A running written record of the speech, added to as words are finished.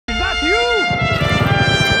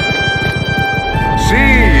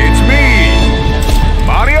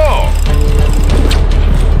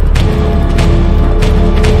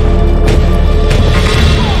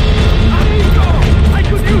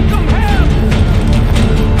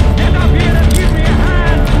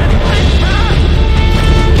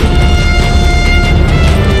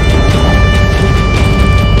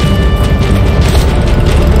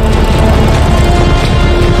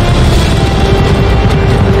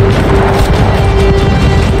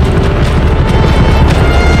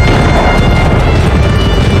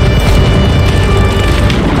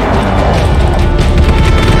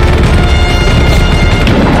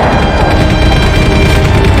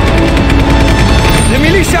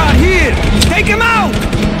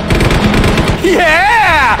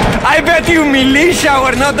you militia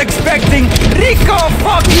were not expecting Rico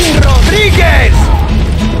fucking Rodriguez!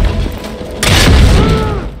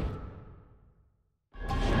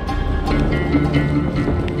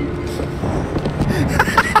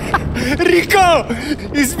 Rico!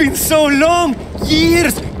 It's been so long!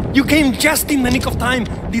 Years! You came just in the nick of time.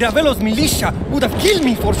 The Ravelo's militia would have killed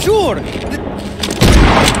me for sure!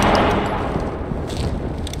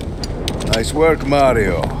 Nice work,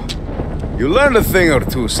 Mario. You learned a thing or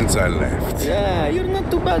two since I left. Yeah, you're not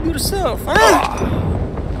too bad yourself,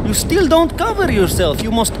 huh? You still don't cover yourself.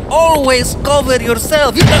 You must always cover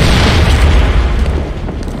yourself.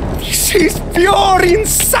 This is pure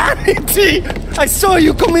insanity! I saw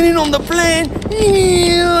you coming in on the plane,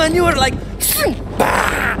 and you were like...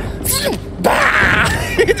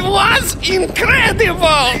 It was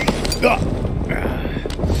incredible!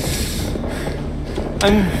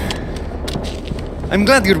 I'm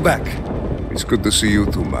glad you're back. It's good to see you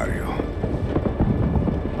too, Mario.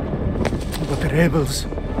 But the rebels,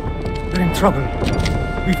 they're in trouble.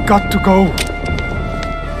 We've got to go.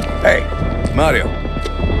 Hey, Mario.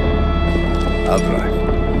 I'll drive.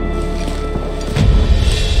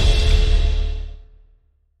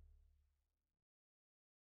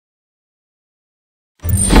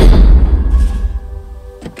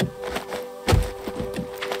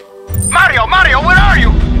 Mario, where are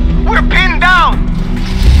you? We're pinned down!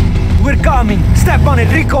 We're coming! Step on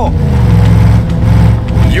it, Rico!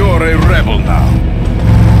 You're a rebel now.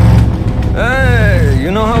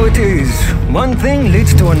 You know how it is. One thing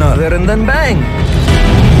leads to another and then bang!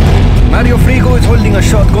 Mario Frigo is holding a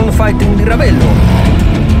shotgun fighting the Ravello.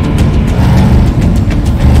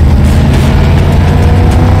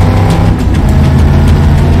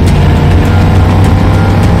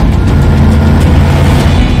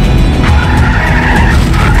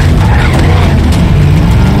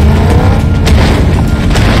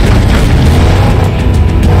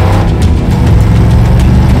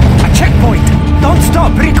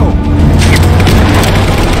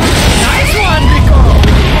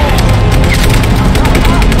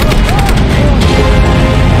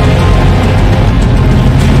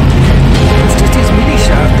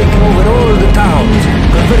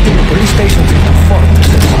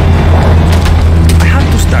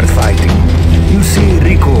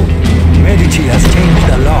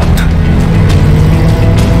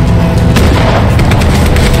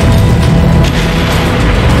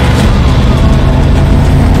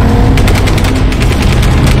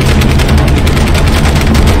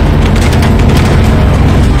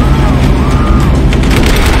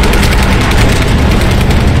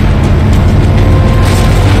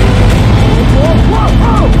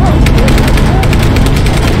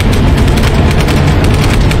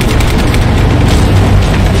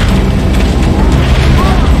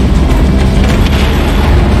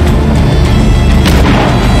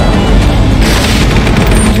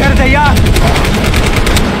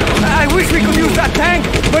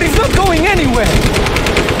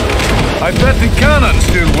 I bet the cannon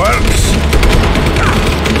still works.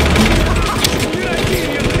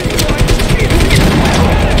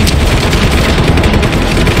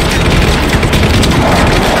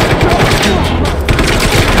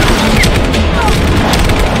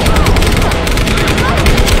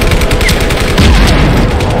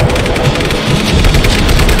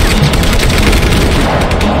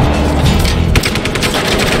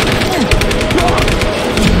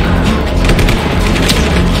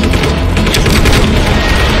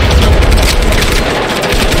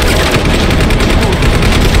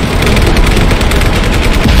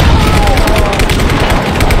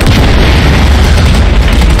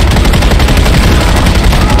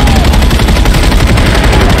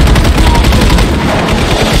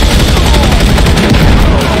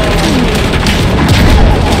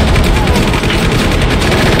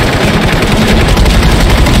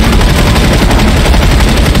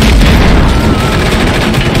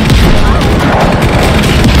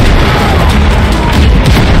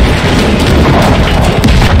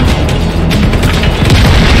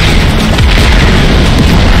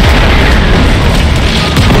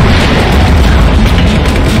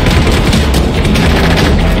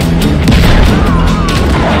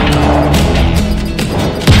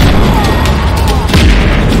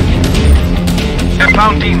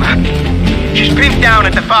 Found him. She's pinned down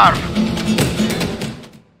at the farm.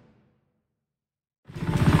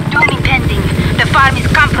 Doom impending. The farm is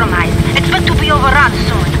compromised. Expect to be overrun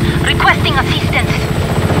soon. Requesting assistance.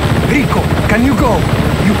 Rico, can you go?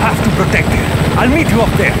 You have to protect her. I'll meet you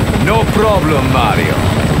up there. No problem, Mario.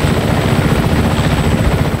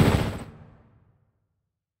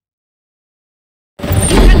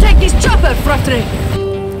 You can take this chopper, Fratre!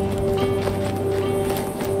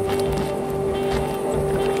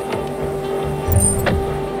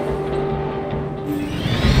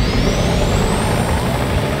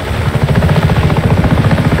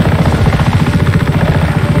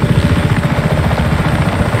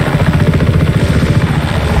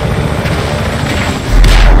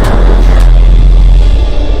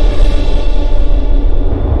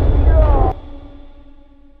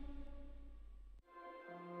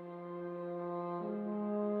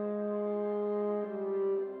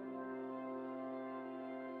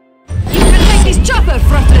 super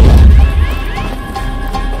frustrating.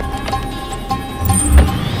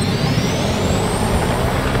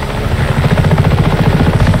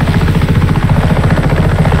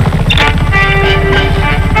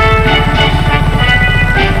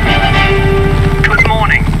 Good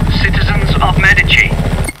morning, citizens of Medici.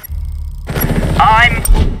 I'm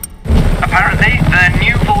apparently the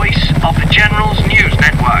new voice of the General's News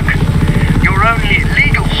Network, your only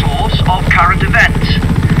legal source of current events.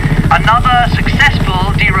 Another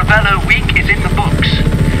successful Di Ravello week is in the books.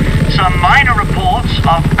 Some minor reports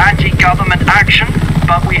of anti-government action,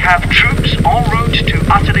 but we have troops en route to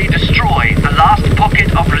utterly destroy the last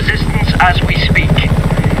pocket of resistance as we speak.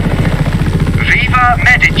 Viva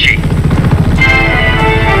Medici!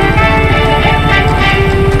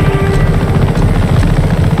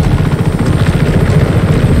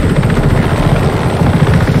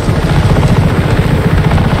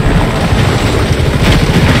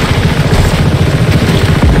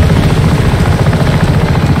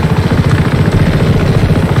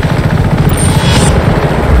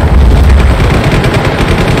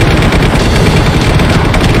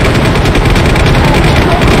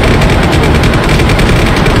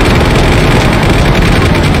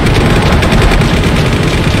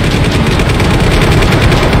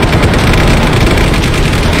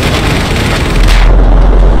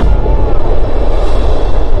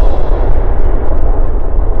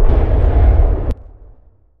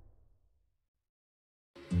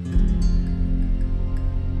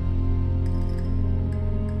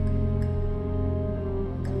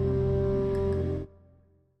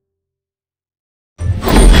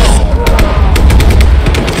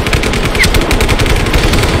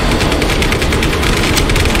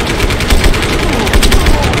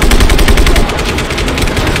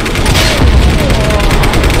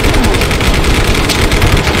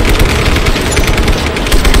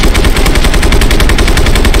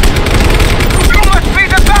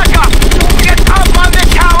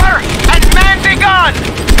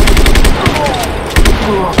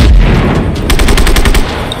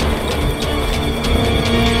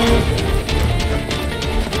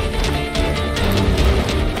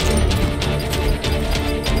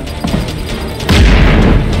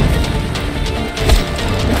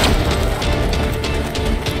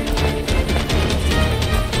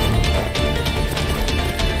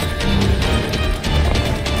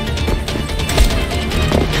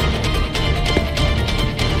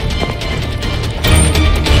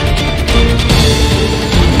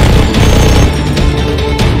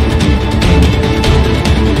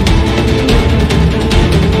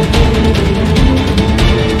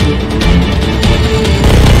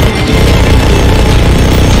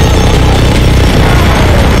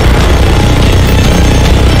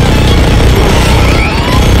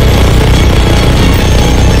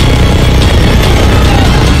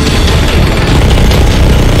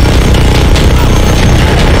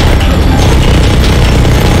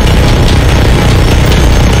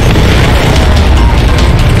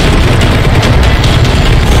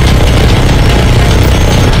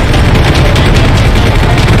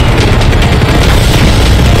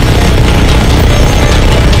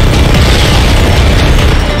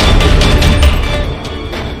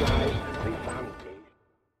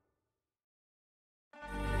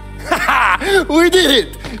 We did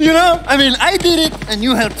it! You know? I mean, I did it and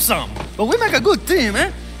you helped some. But we make a good team,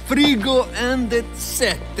 eh? Frigo and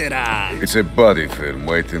etc. It's a buddy film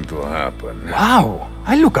waiting to happen. Wow,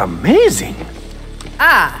 I look amazing.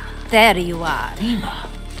 Ah, there you are.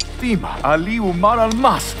 Dima, Ali Umar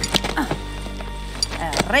al-Masti.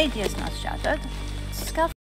 Radius not shattered.